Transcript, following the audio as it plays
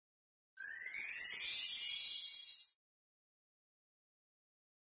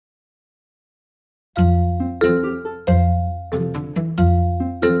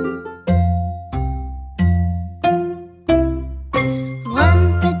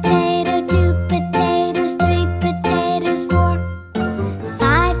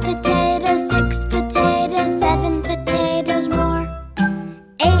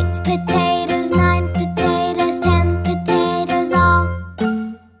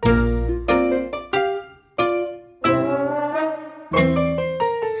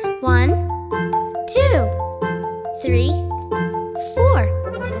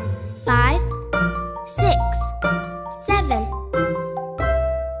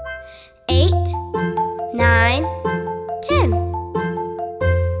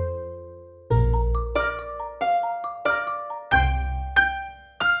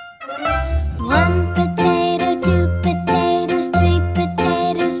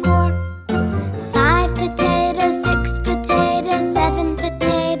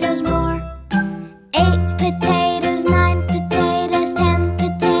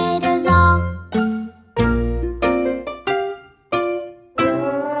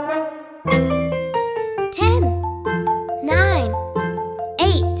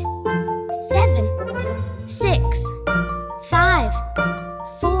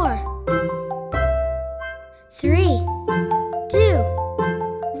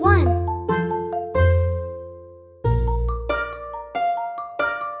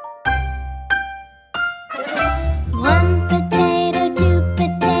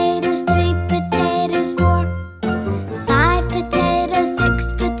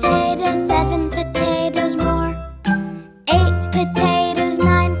7 potatoes more. 8 potatoes,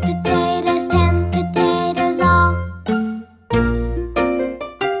 9 potatoes, 10 potatoes all.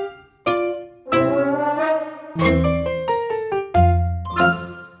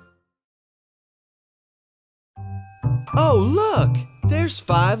 Oh, look! There's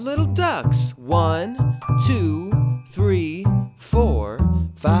 5 little ducks. 1, 2, 3, 4.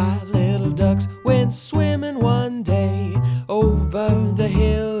 5 little ducks went swimming one day over the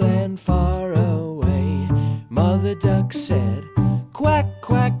hill and far away. Mother duck said, quack,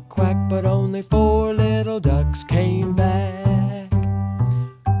 quack, quack, but only 4 little ducks came back.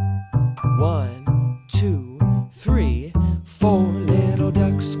 1, 2, 3, 4 little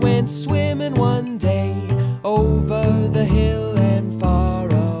ducks went swimming one day over the hill and far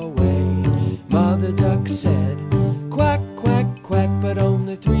away. Mother duck said, quack, quack, quack, but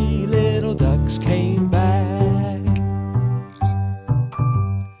only 3 little ducks came back.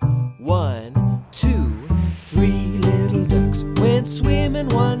 1, 2, 3 little ducks went swimming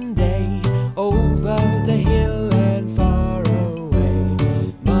one day over the hill and far away.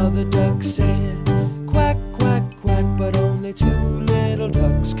 Mother duck said, quack, quack, quack, but only 2 little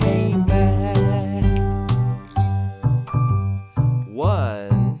ducks came back.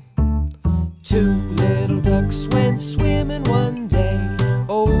 1, 2 little ducks went swimming one day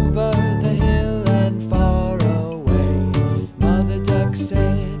over the hill and far away. Mother duck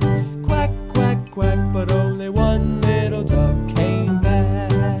said, quack, quack, quack, but only 1 little duck came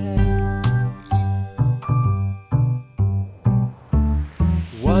back.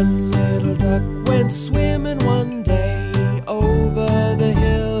 1 little duck went swimming one day over the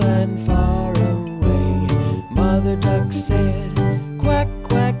hill and far away. Mother duck said, quack,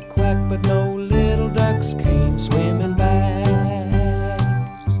 quack, quack, but no little ducks came swimming back.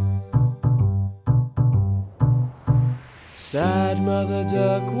 Sad Mother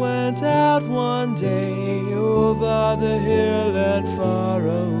Duck went out one day over the hill and far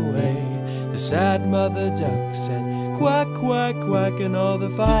away. The sad Mother Duck said, quack, quack, quack, and all the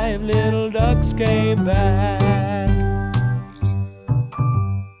 5 little ducks came back.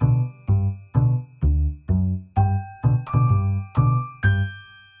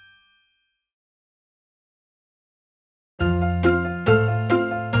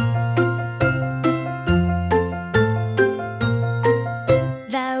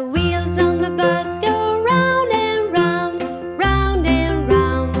 The wheels on the bus go round and round, round and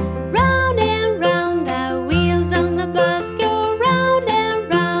round, round and round. The wheels on the bus go round and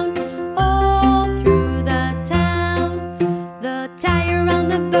round, all through the town. The tire on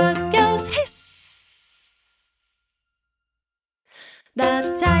the bus goes hiss.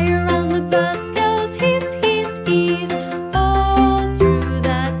 The tire on the bus goes hiss, hiss, hiss, all through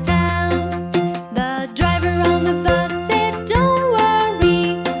the town. The driver on the bus said, don't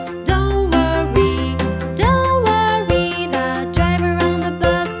worry, don't worry, don't worry. The driver on the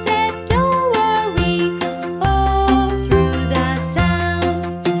bus said, don't worry, all through the town.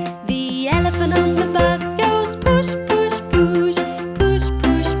 The elephant on the bus goes push, push, push, push,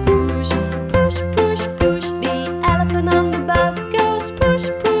 push, push, push,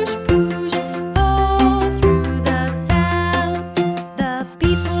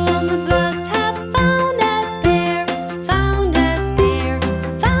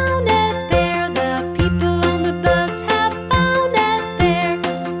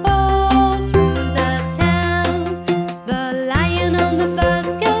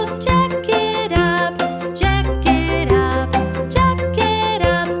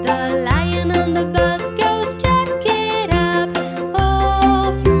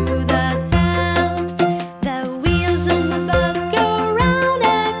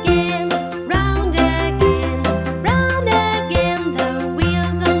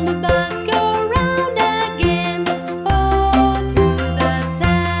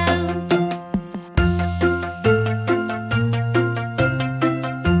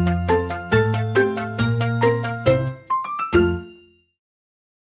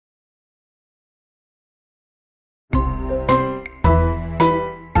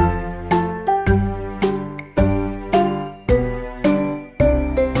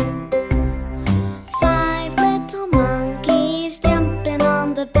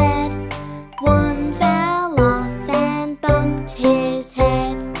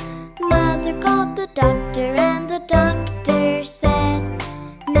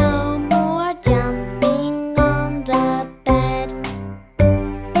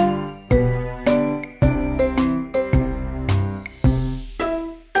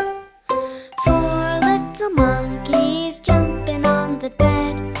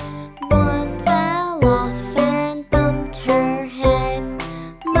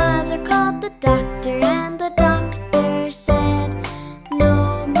 doctor, and the doctor said,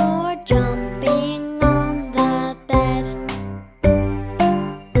 no more jumping on the bed.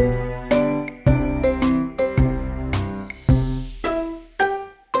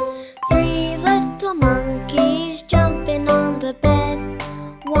 3 little monkeys jumping on the bed.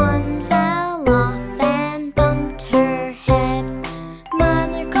 One fell off and bumped her head.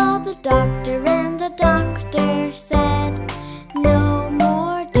 Mother called the doctor, and the doctor said, no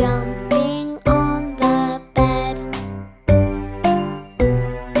more jumping on the bed.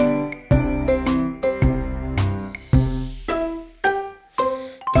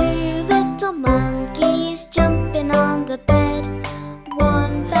 2 little monkeys jumping on the bed.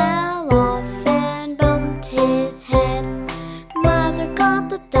 One fell off and bumped his head. Mother called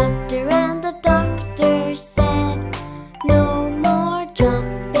the doctor, and the doctor said, no more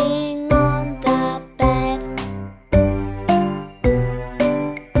jumping on the bed.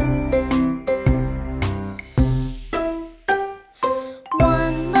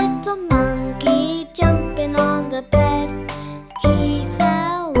 1 little monkey jumping on the bed. He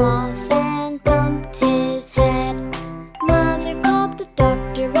fell off and bumped his head. Mother called the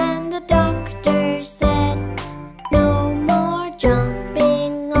doctor, and the doctor said, no more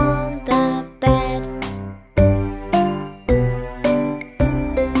jumping on the bed.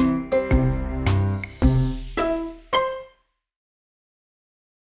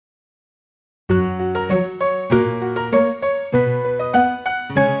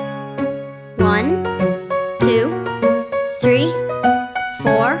 1, 2, 3,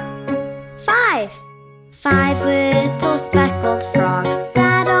 4, 5. 5 little speckled frogs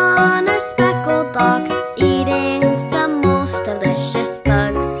sat on a speckled log, eating some most delicious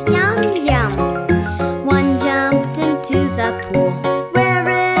bugs. Yum, yum. One jumped into the pool, where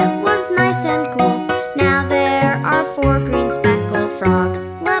it was nice and cool. Now there are 4 green speckled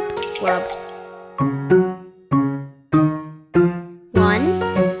frogs. Glub, glub. 1,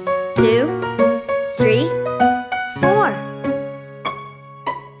 2, 3, 4.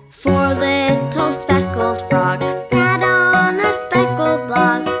 4 little speckled frogs sat on a speckled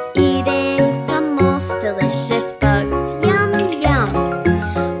log, eating some most delicious bugs. Yum, yum.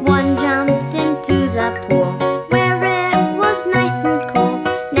 One jumped into the pool, where it was nice and cool.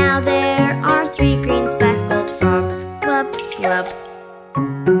 Now there are 3 green speckled frogs. Glub, glub.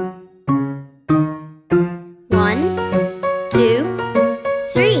 1, 2,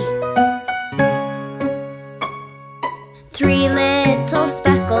 3. 3 little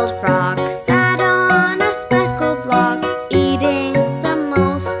speckled frogs sat on a speckled log, eating some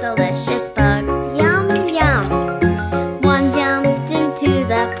most delicious bugs. Yum, yum. One jumped into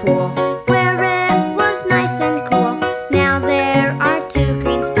the pool, where it was nice and cool. Now there are 2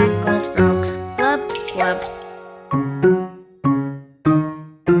 green speckled frogs. Glub, glub.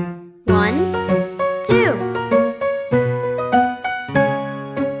 1, 2.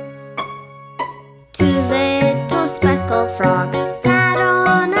 2 little speckled frogs sat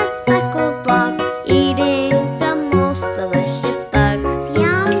on a speckled log, eating some most delicious bugs.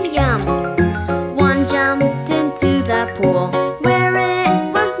 Yum, yum. One jumped into the pool, where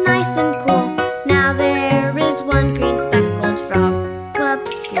it was nice and cool. Now there is 1 green speckled frog. Glub,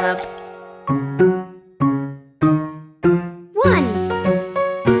 glub. 1.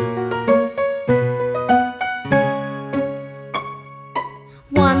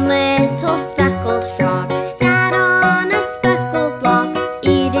 1 little speckled frog sat on a speckled log,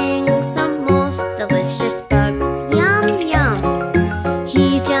 eating some most delicious bugs. Yum, yum.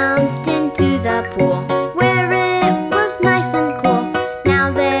 He jumped into the pool, where it was nice and cool.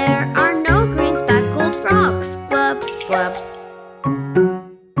 Now there are no green speckled frogs. Glub, glub.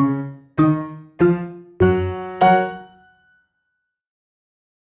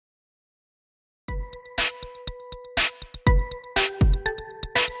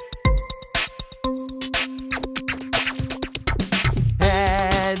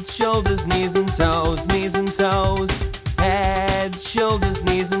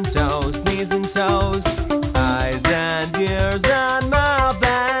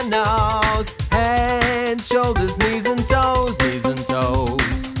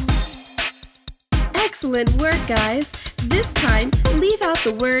 'Excellent work, guys! This time, leave out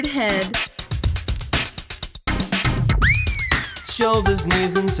the word head. Shoulders,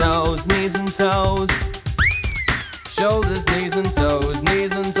 knees and toes, knees and toes. Shoulders, knees and toes,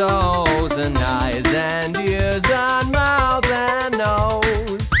 knees and toes. And eyes and ears and mouth and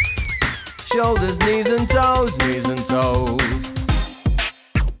nose. Shoulders, knees and toes, knees and toes.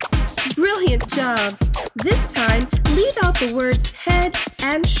 Brilliant job! This time, leave out the words head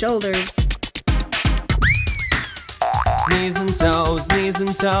and shoulders. Knees and toes, knees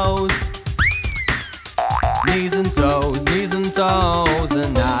and toes. knees and toes,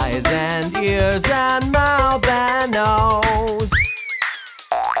 and eyes and ears and mouth and nose.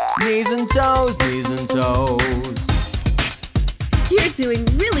 Knees and toes, knees and toes. You're doing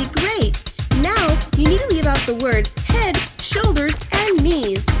really great. Now you need to leave out the words head, shoulders, and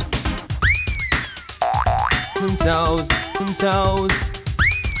knees. And toes, and toes.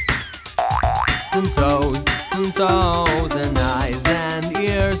 And toes, and toes, and eyes and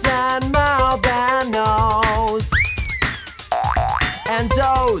ears and mouth and nose. And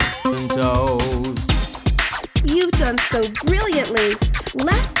toes, and toes. You've done so brilliantly.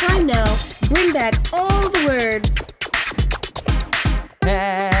 Last time now, bring back all the words.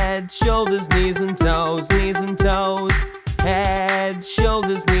 Head, shoulders, knees and toes, knees and toes. Head,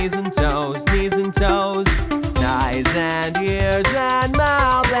 shoulders, knees and toes, knees and toes. Eyes and ears and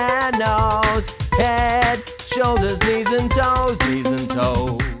mouth and nose. Head, shoulders, knees and toes, knees and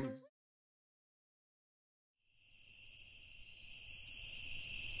toes.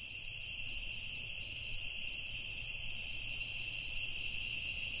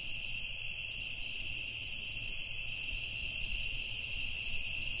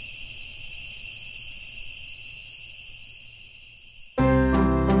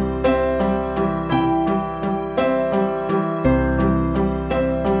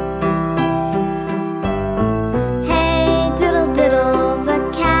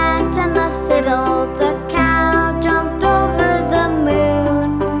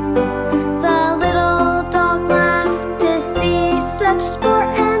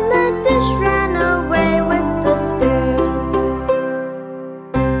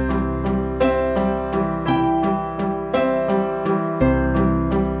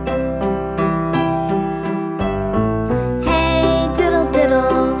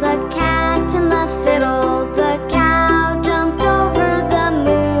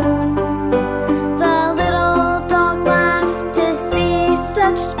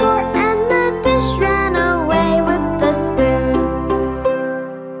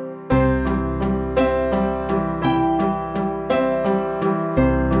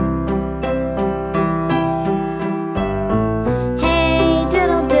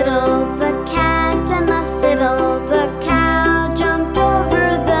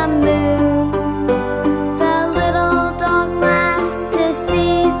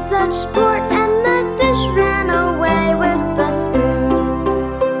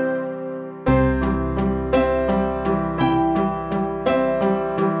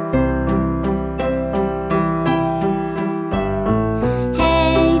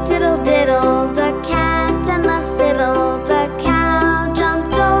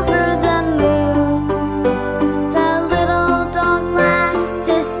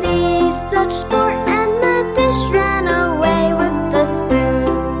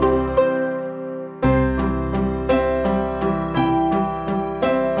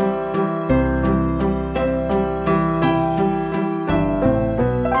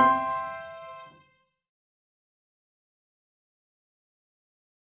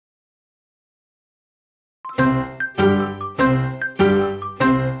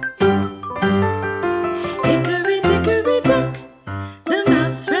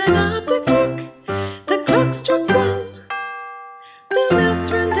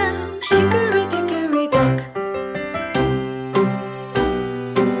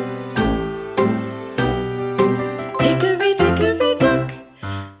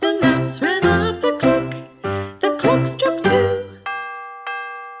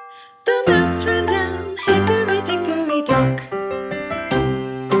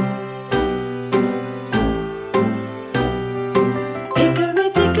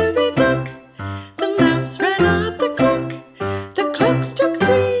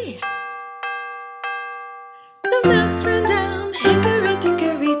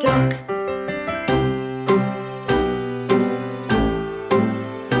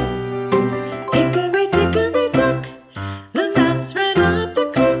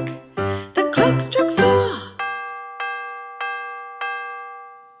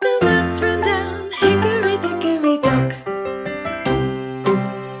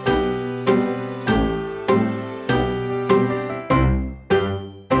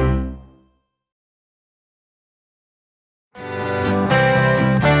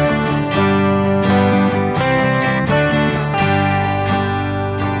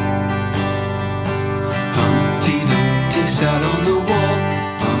 sat on the wall.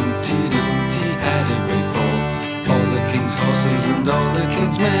 Humpty Dumpty had a great fall. All the king's horses and all the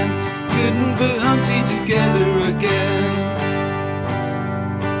king's men couldn't put Humpty together again.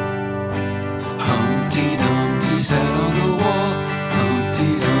 Humpty Dumpty sat on the wall. Humpty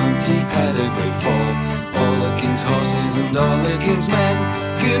Dumpty had a great fall. All the and all the king's men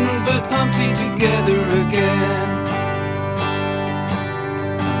couldn't put Humpty together again.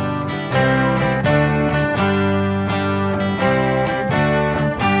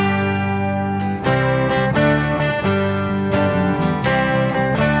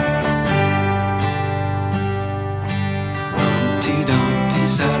 Humpty Dumpty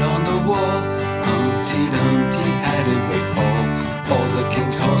sat on the wall. Humpty Dumpty had a great fall. All the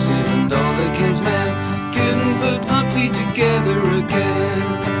king's horses and all the king's men couldn't put Humpty together again.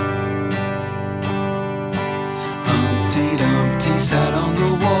 Humpty Dumpty sat on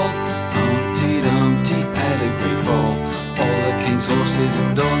the wall. Humpty Dumpty had a great fall. All the king's horses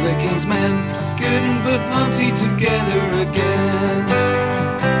and all the king's men couldn't put Humpty together again.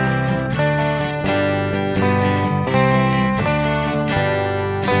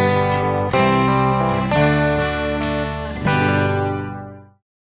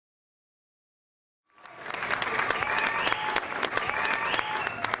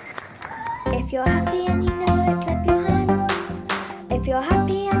 If you're happy and you know it, clap your hands. If you're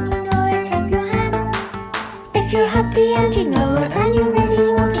happy and you know it, clap your hands. If you're happy and you know it, and you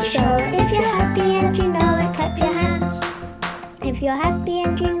really want to show it. If you're happy and you know it, clap your hands. If you're happy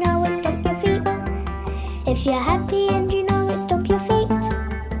and you know it, stomp your feet. If you're happy and you know it, stomp your feet.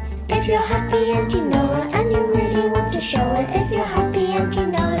 If you're happy and you know it, and you really want to show it. If you're happy and you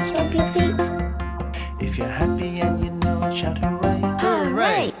know it, stomp your feet. If you're happy and you know it, shout hooray.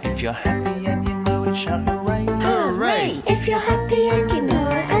 Hooray! If you're happy and you know it, shout hooray. Hooray! If you're happy and you know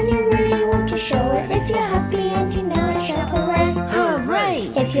it, and you really want to show it. If you're happy and you know it, shout hooray.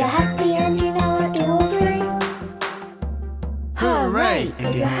 Hooray! If you're happy and you know it, do all three. Hooray!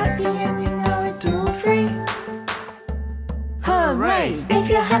 If you're happy and you know it, do all three. Hooray! If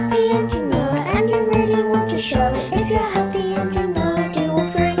you're happy and you know it, and you really want to show it. If you're happy and you know it, do all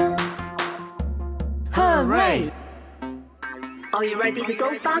three. Hooray! Are you ready to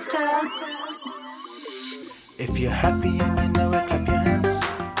go faster? If you're happy and you know it, clap your hands.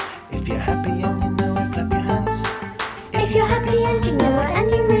 If you're happy and you know it, clap your hands. If you're happy and you know it,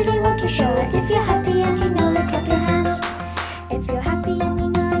 and you really want to show it. If you're happy and you know it, clap your hands. If you're happy and you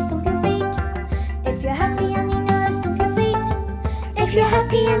know it, stomp your feet. If you're happy and you know it, stomp your feet. If you're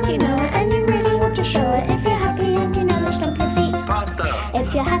happy and you know it, and you really want to show it. If you're happy and you know it, stomp your feet.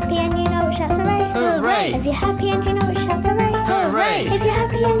 If you're happy and you know it, shout hooray. Hooray! If you're happy and you know it, shout hooray. Hooray! If you're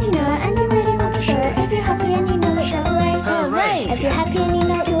happy and you know it, and you really want to show it. If you're happy and you know it, shout hooray. Hooray! If you're happy and you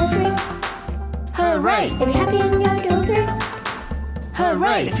know it, do all three. Hooray! If you're happy and you know it, do all three.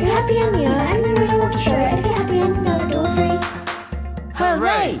 Hooray! If you're happy and you know it, and you really want to show it. If you're happy and you know it, do all three.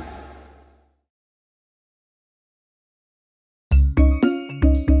 Hooray!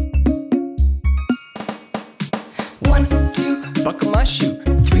 One, two, buckle my shoe.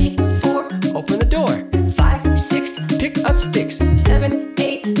 3, 4, Open the door. 5, 6, Pick up sticks. 7,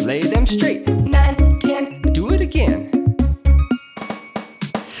 8, Lay them straight. 9, 10. Do it again.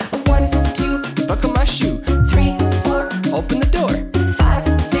 1, 2, Buckle my shoe. 3, 4, Open the door.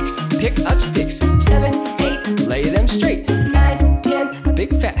 5, 6, Pick up sticks. 7, 8, Lay them straight. 9, 10. A big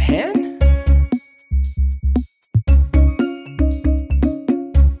fat hen.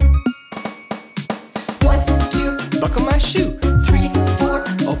 1, 2, Buckle my shoe. 3, 4,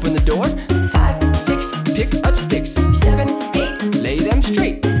 Open the door. 5, 6, Pick up sticks. 7, 8, Lay them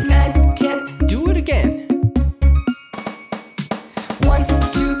straight. 9, 10. Do it again. 1,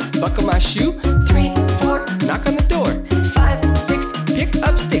 2, Buckle my shoe. 3, 4, Knock on the door. 5, 6, Pick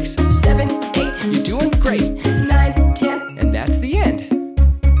up sticks. 7, 8, You're doing great. 9, 10. And that's the end.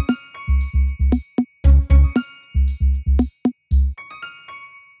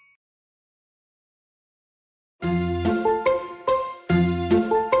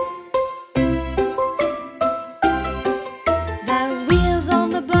 The wheels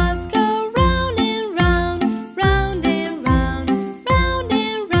on the bus go round and round, round and round, round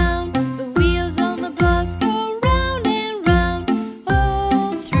and round. The wheels on the bus go round and round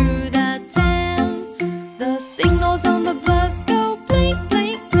all through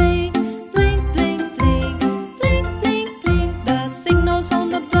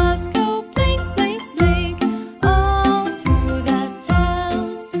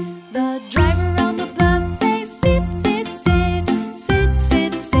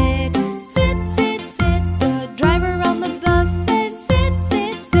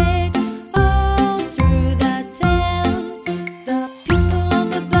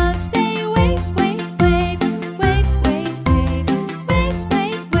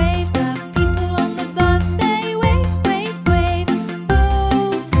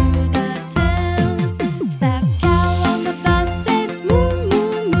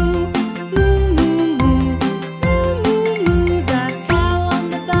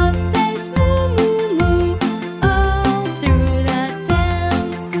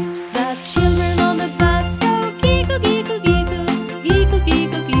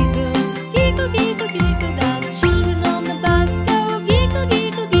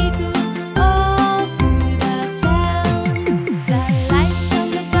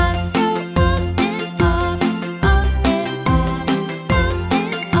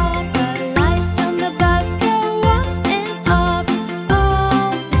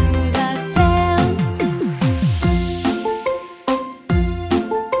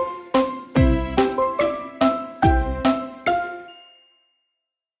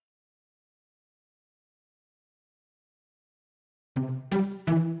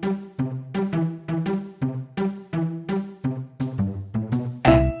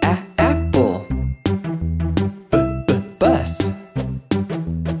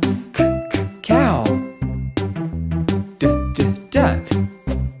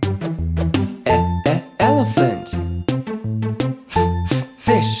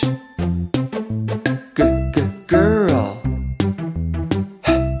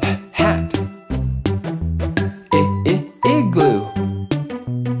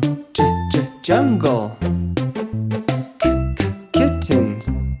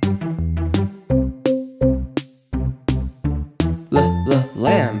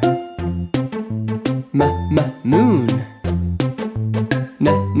lamb. Moon.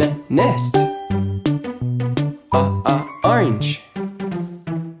 Nest. Orange.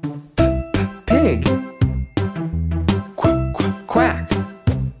 Pig. Quack.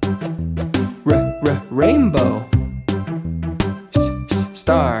 Rainbow.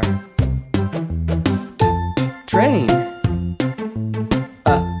 Star. Train.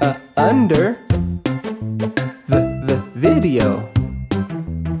 Under the video.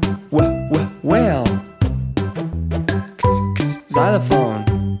 Whale. Xylophone.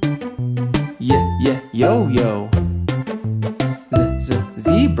 Yo-yo.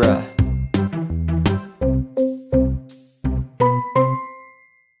 Zebra.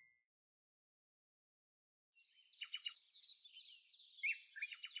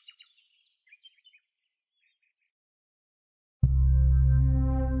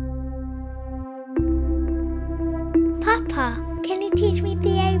 Papa, can you teach me the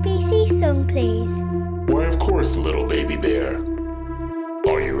ABC song, please? Why, of course, little baby bear.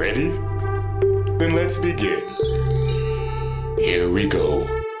 Are you ready? Then let's begin. Here we go.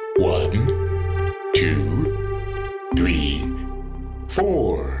 1, 2, 3,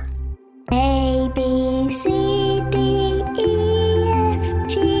 4. A, B, C, D, E, F,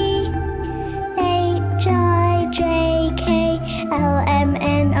 G, H, I, J, K, L, M,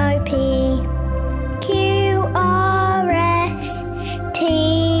 N, O, P, Q, R, S, T,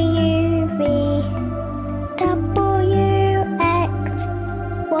 U, V, W, X,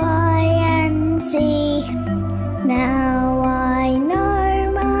 Y, and Z. Now I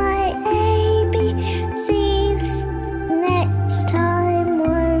know my ABCs. Next time,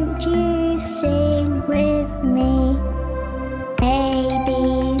 won't you sing with me? A, B,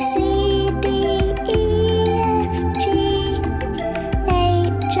 C, D, E, F, G,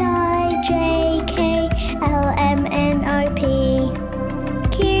 H, I, J, K, L, M, N, O, P,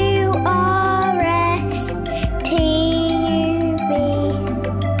 Q, R, S, T, U, V,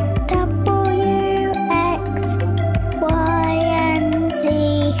 W, X, Y, and Z.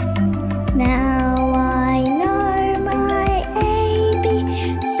 Now I know my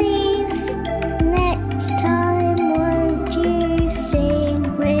ABCs. Next time, won't you sing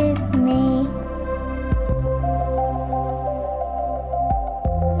with me?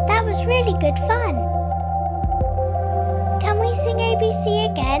 That was really good fun. Can we sing ABC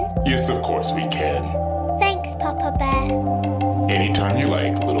again? Yes, of course we can. Thanks, Papa Bear. Anytime you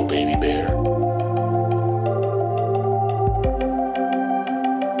like, little baby bear.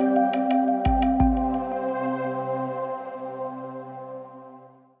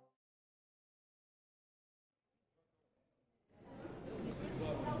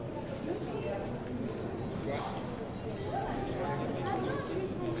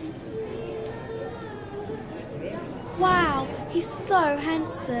 Wow, he's so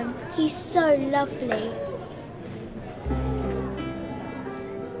handsome. He's so lovely.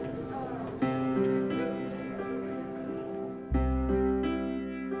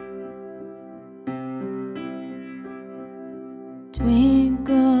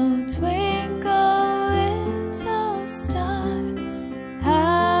 Twinkle, twinkle, little star,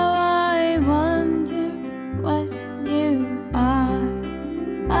 how I wonder what you are.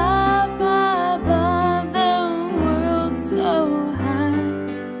 Up above the world so high,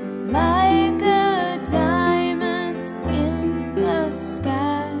 like a diamond in the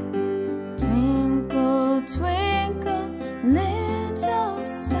sky. Twinkle, twinkle, little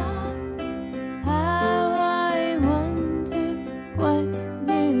star, how I wonder what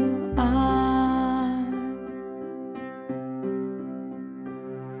you are.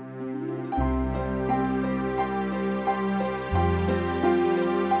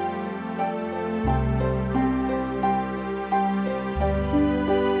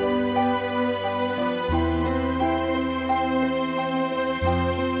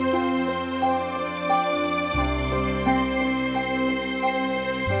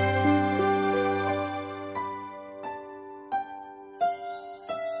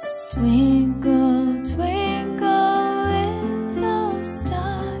 Twinkle, twinkle, little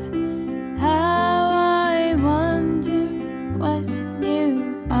star, how I wonder what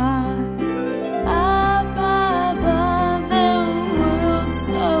you are. Up above the world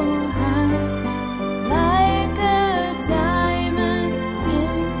so high, like a diamond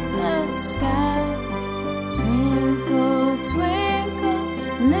in the sky. Twinkle, twinkle,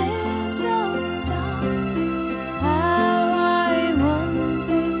 little star, how I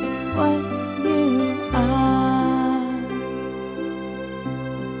wonder what you are.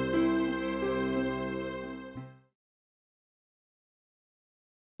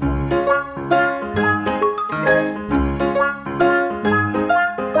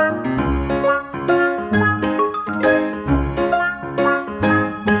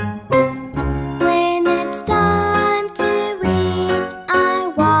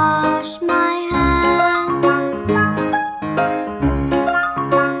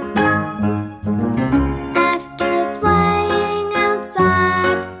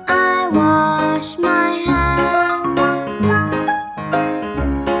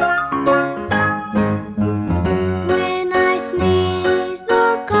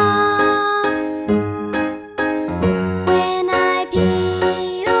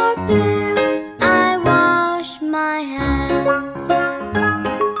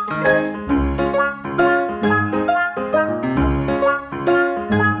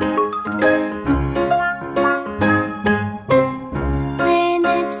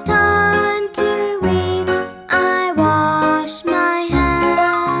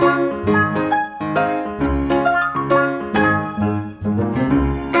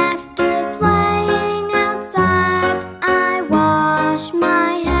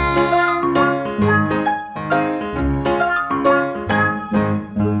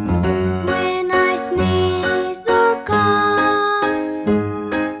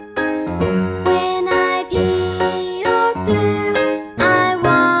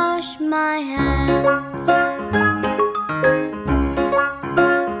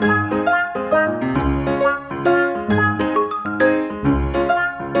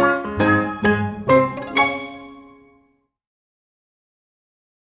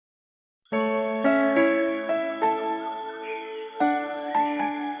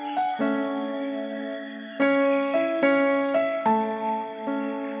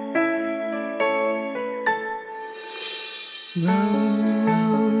 Row,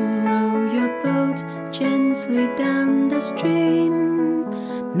 row, row your boat gently down the stream.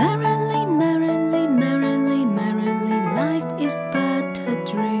 Merrily, merrily, merrily, merrily, life is but a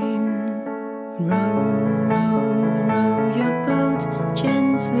dream. Row, row, row your boat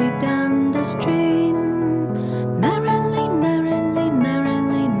gently down the stream. Merrily, merrily,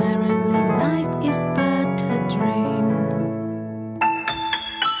 merrily, merrily, life is but a dream.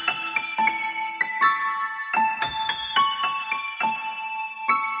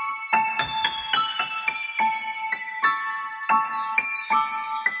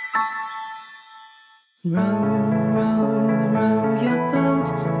 Row, row, row your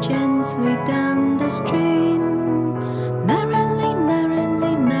boat gently down the stream. Merrily,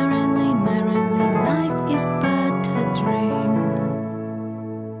 merrily, merrily, merrily, life is but a dream.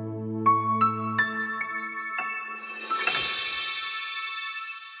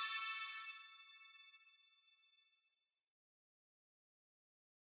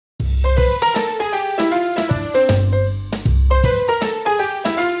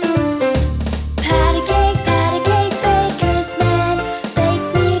 Patty cake, baker's man,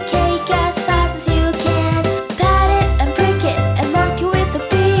 bake me a cake as fast as you can. Pat it and prick it and mark it with a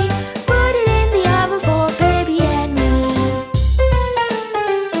B. Put it in the oven for baby and me.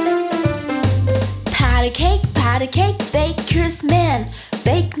 Patty cake, baker's man,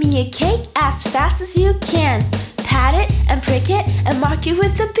 bake me a cake as fast as you can. Pat it and prick it and mark it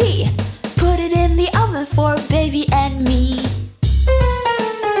with a B. Put it in the oven for baby and me.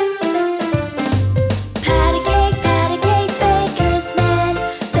 Patty cake, baker's man,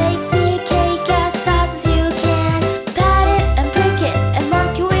 bake me a cake as fast as you can. Pat it and prick it and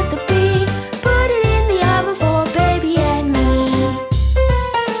mark it with a B. Put it in the oven for baby and me.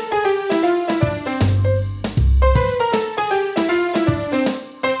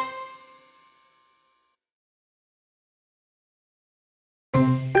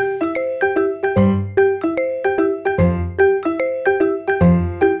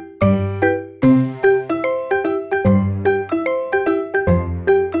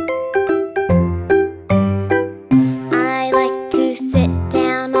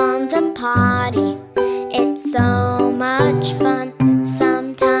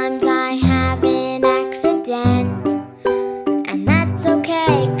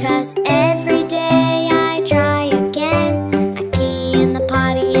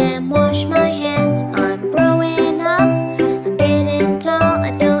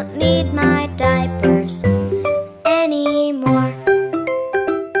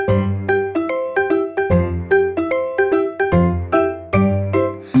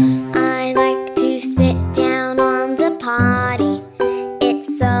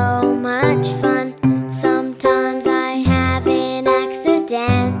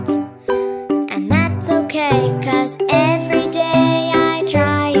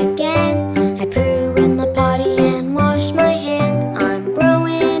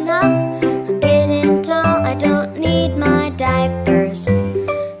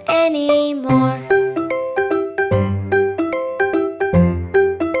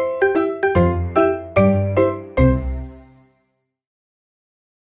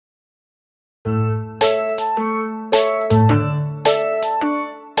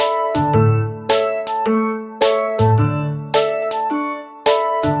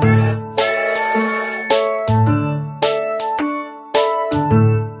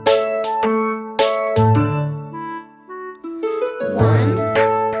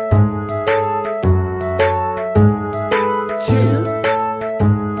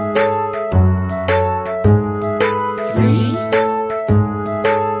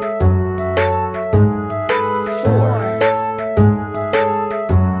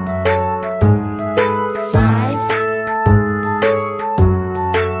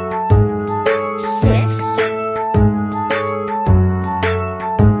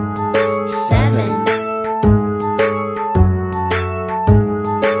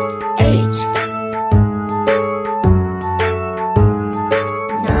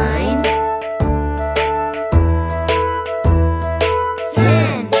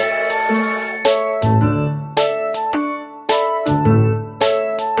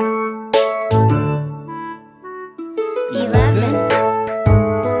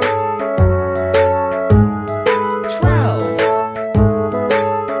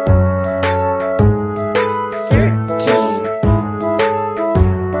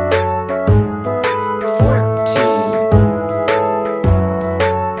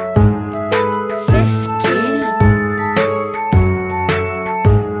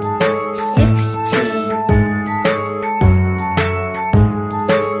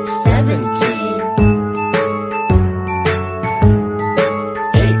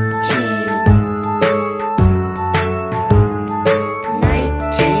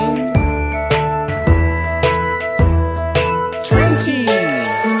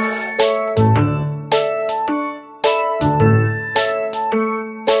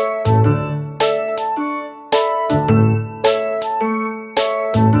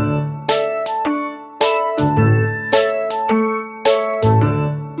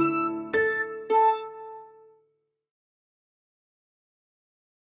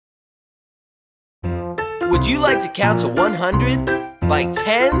 Would you like to count to 100? Like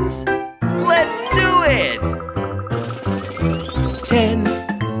tens? Let's do it! 10,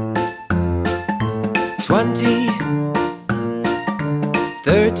 20,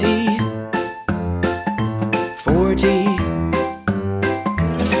 30, 40,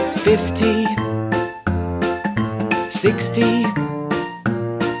 50, 60,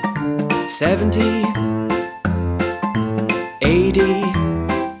 70, 80,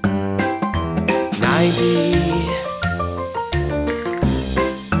 90,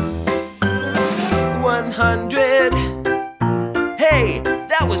 100. Hey,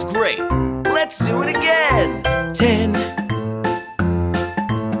 that was great. Let's do it again. 10,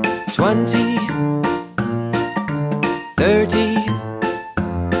 20, 30,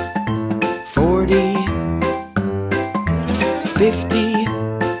 40, 50,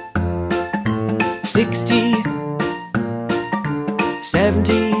 60,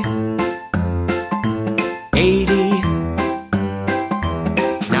 70, 80,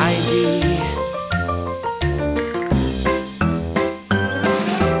 90,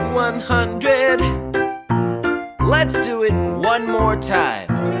 100. Let's do it one more time.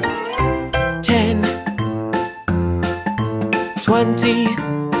 10, 20,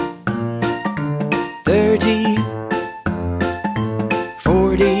 30,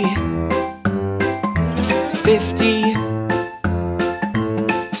 40, 50,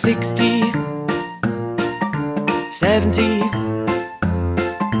 60, 70,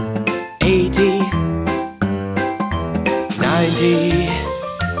 80, 90,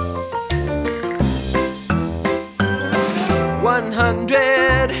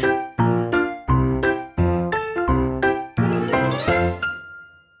 100.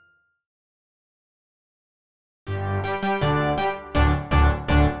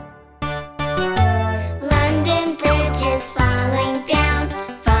 London Bridge is falling down,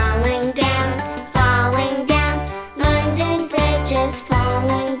 falling down, falling down. London Bridge is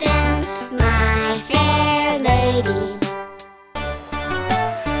falling down, my fair lady.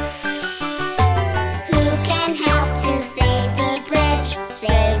 Who can help to save the bridge?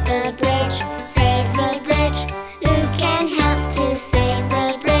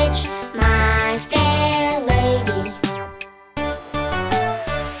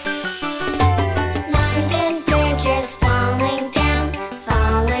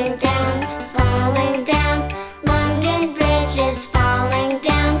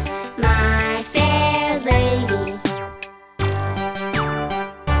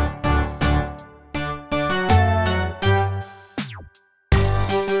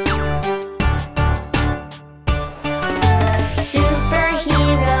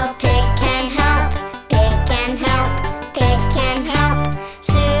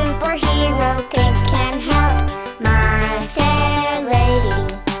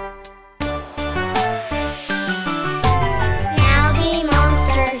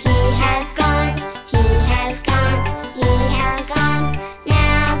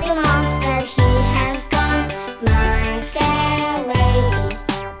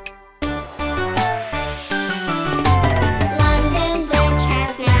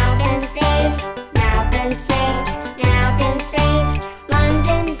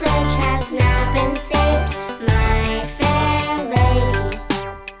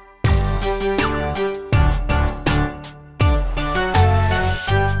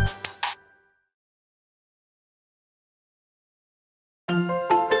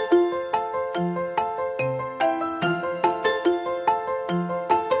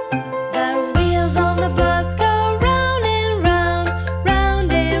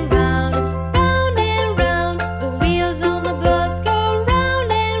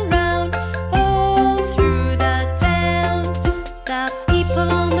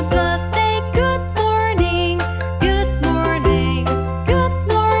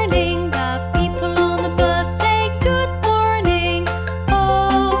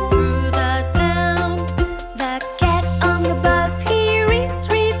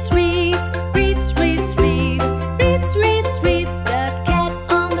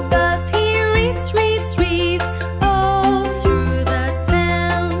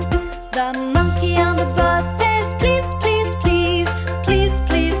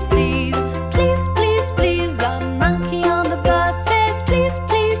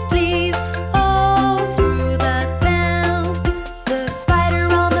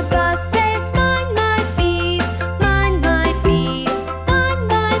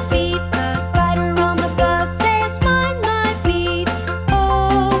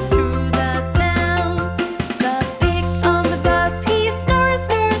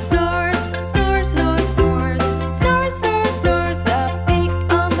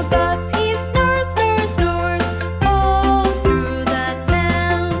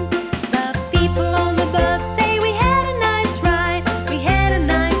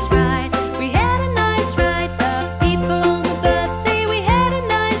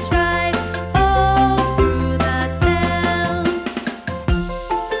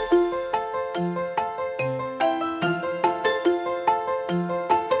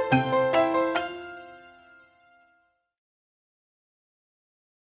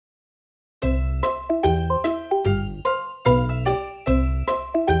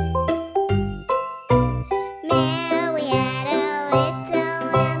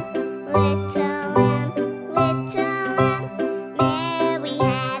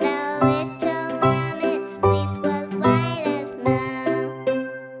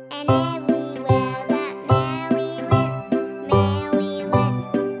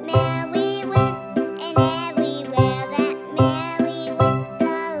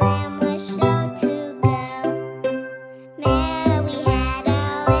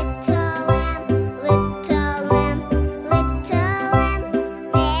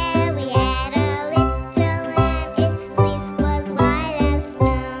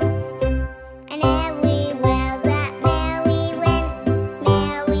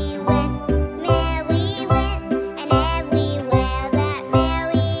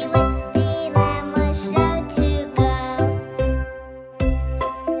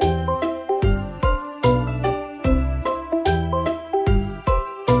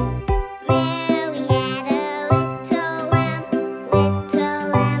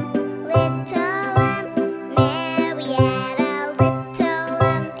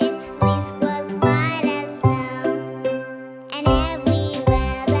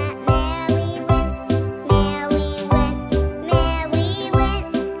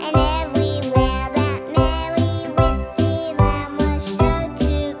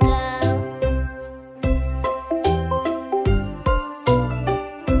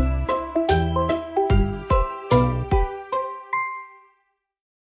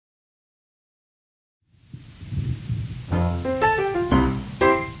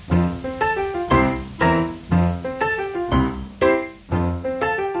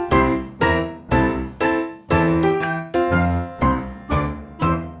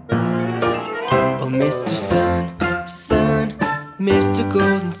 Mr. Sun, Sun, Mr.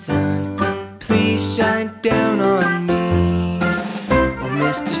 Golden Sun, please shine down on me. Oh,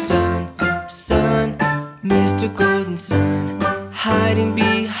 Mr. Sun, Sun, Mr. Golden Sun, hiding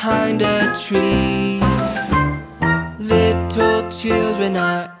behind a tree. Little children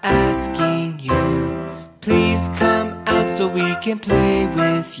are asking you, please come out so we can play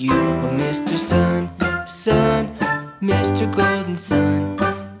with you. Oh, Mr. Sun, Sun, Mr. Golden Sun,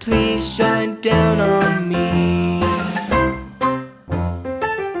 please shine down on me.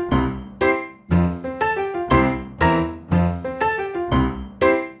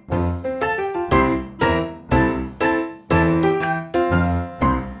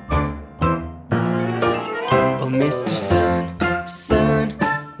 Oh, Mr. Sun, Sun,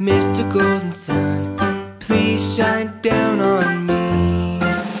 Mr. Golden Sun, please shine down on me.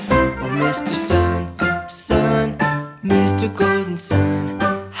 Oh, Mr. Sun, Sun, Mr. Golden Sun,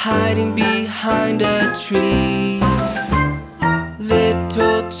 hiding behind a tree.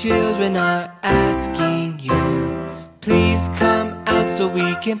 Little children are asking you, please come out so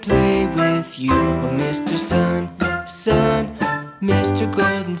we can play with you. Oh, Mr. Sun, Sun, Mr.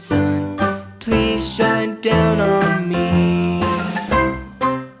 Golden Sun, please shine down on me.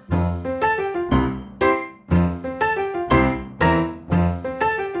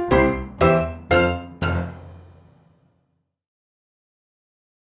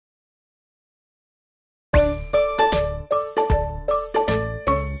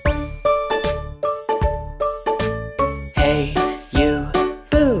 Hey, you,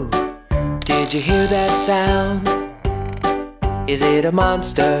 boo! Did you hear that sound? Is it a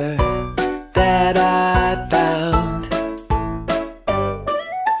monster that I found?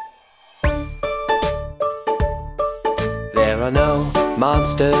 There are no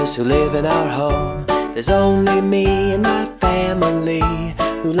monsters who live in our home. There's only me and my family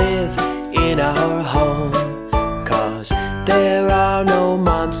who live in our home. 'Cause there are no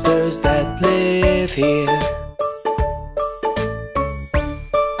monsters that live here.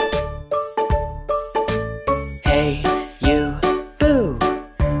 Hey, you, boo!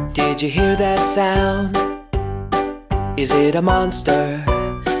 Did you hear that sound? Is it a monster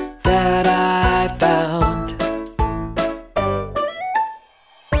that I found?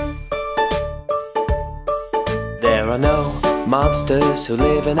 There are no monsters who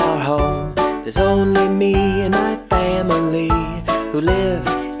live in our home. There's only me and my family who live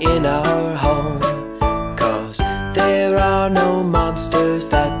in our home. 'Cause there are no monsters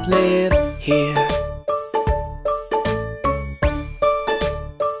that live here.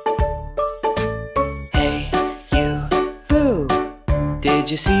 Did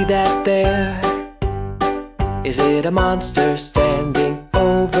you see that there? Is it a monster standing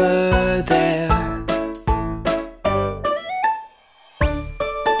over there?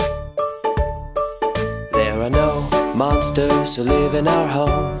 There are no monsters who live in our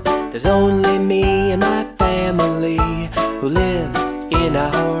home. There's only me and my family who live in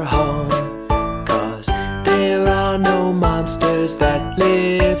our home. 'Cause there are no monsters that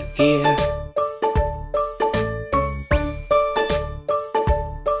live here.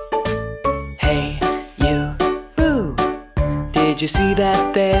 Did you see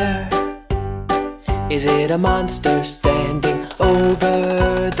that there? Is it a monster standing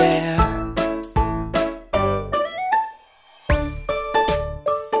over there?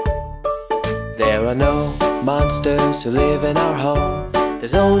 There are no monsters who live in our home.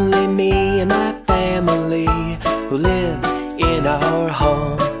 There's only me and my family who live in our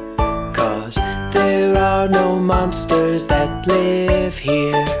home. 'Cause there are no monsters that live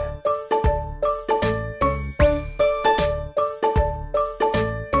here.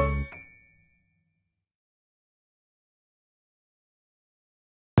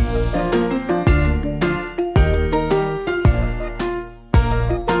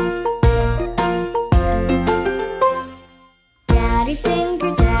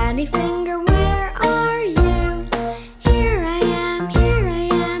 Daddy finger, where are you? Here I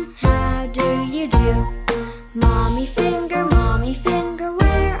am, how do you do? Mommy finger,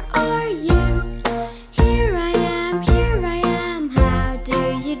 where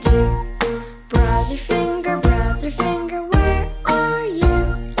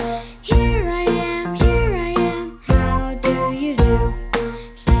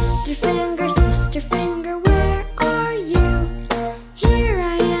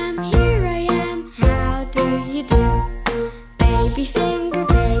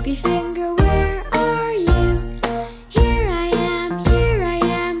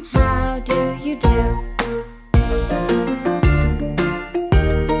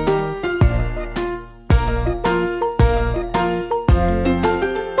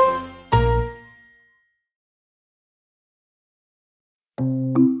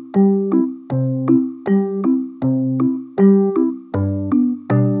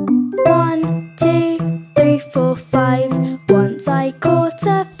caught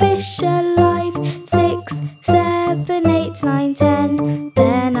a fish alive. 6, 7, 8, 9, 10.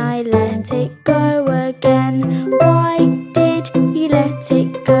 Then I let it go again. Why did you let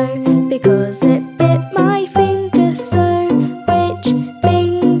it go? Because it bit my finger so. Which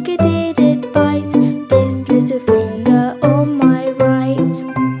finger did it bite? This little finger on my right.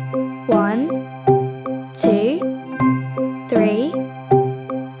 1, 2, 3,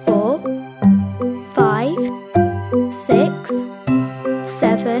 4, 5, 6,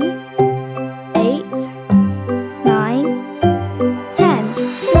 7, 8, 9, 10.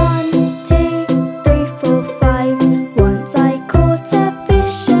 1, 2, 3, 4, 5. Once I caught a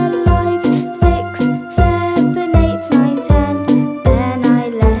fish alive. 6, 7, 8, 9, 10. Then I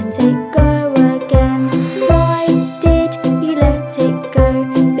let it go again. Why did you let it go?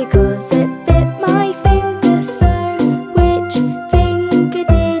 Because it bit my finger so. Which finger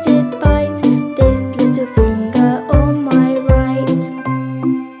did it bite? This little finger on my right.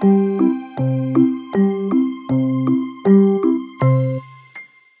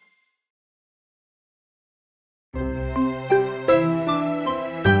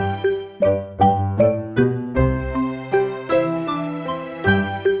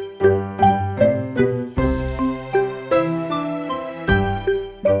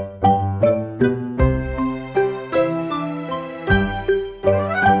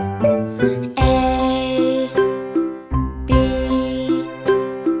 A, B,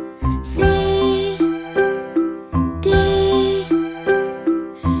 C, D,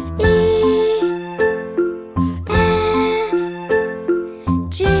 E, F,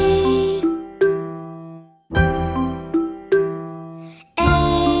 G,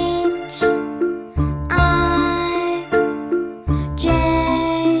 H, I, J,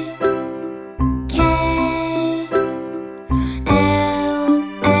 K, L,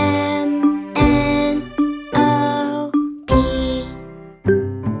 M, N, O, P,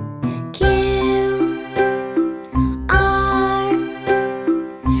 Q, R,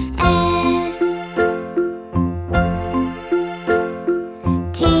 S,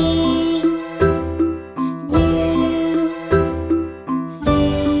 T, U, V,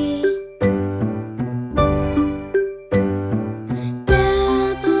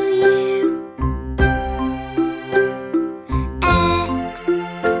 W, X,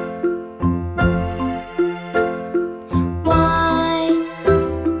 Y,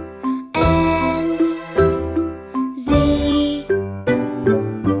 and Z.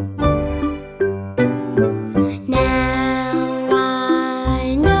 Now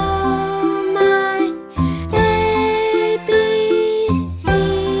I know my ABCs.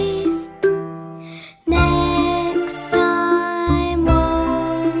 Next time,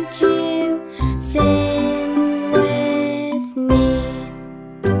 won't you sing with me?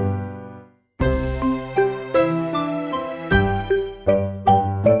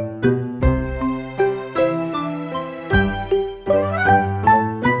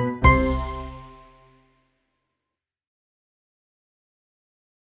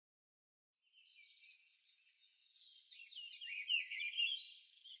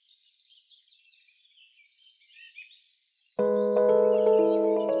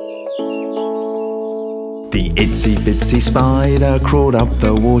 The itsy bitsy spider crawled up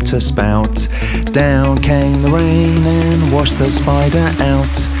the water spout. Down came the rain and washed the spider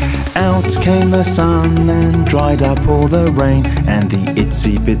out. Out came the sun and dried up all the rain. And the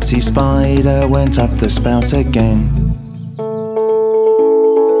itsy bitsy spider went up the spout again.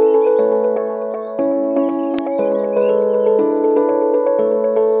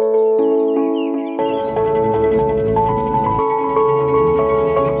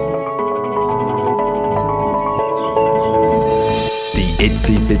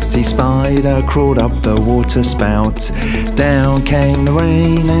 Itsy bitsy spider crawled up the water spout. Down came the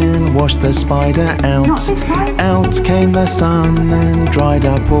rain and washed the spider out. Out came the sun and dried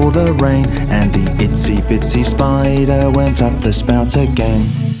up all the rain. And the itsy bitsy spider went up the spout again.